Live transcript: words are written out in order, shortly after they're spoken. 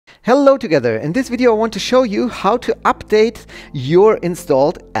Hello together. In this video I want to show you how to update your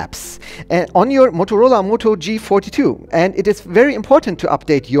installed apps on your Motorola Moto G42. And it is very important to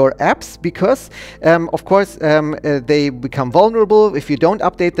update your apps because of course they become vulnerable if you don't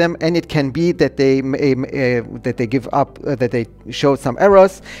update them, and it can be that they give up, that they show some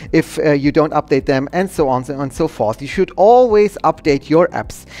errors if you don't update them, and so on and so forth. You should always update your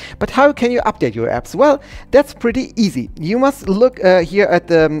apps. But how can you update your apps? Well, that's pretty easy. You must look here at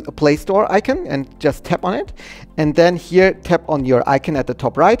the Play Store icon and just tap on it, and then here tap on your icon at the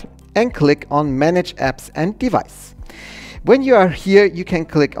top right and click on Manage Apps and Device. When you are here, you can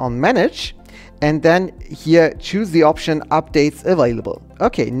click on Manage and then here choose the option Updates Available.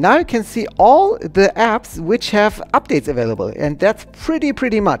 Okay, now you can see all the apps which have updates available, and that's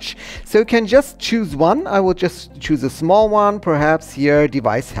pretty much. So you can just choose one. I will just choose a small one, perhaps here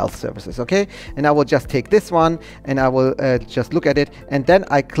Device Health Services, okay? And I will just take this one and I will just look at it, and then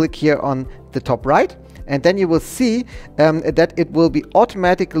I click here on the top right, and then you will see that it will be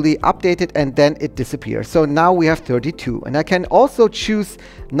automatically updated and then it disappears. So now we have 32, and I can also choose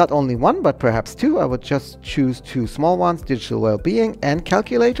not only one but perhaps two. I would just choose two small ones, Digital Wellbeing and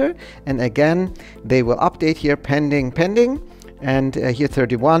Calculator, and again they will update here, pending, and here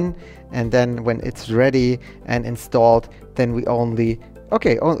 31, and then when it's ready and installed, then we only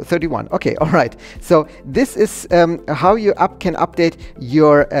 31. Okay, all right. So this is how you can update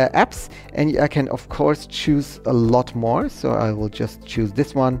your apps, and I can of course choose a lot more. So I will just choose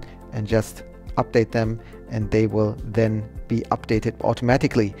this one and just update them, and they will then be updated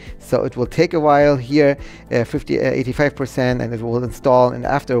automatically. So it will take a while here, 85%, and it will install, and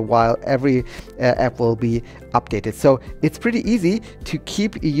after a while every app will be updated. So it's pretty easy to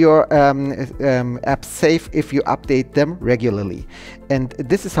keep your apps safe if you update them regularly. And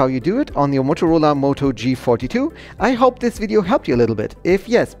this is how you do it on your Motorola Moto G42. I hope this video helped you a little bit. If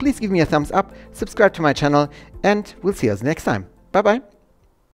yes, please give me a thumbs up, subscribe to my channel, and we'll see us next time. Bye bye.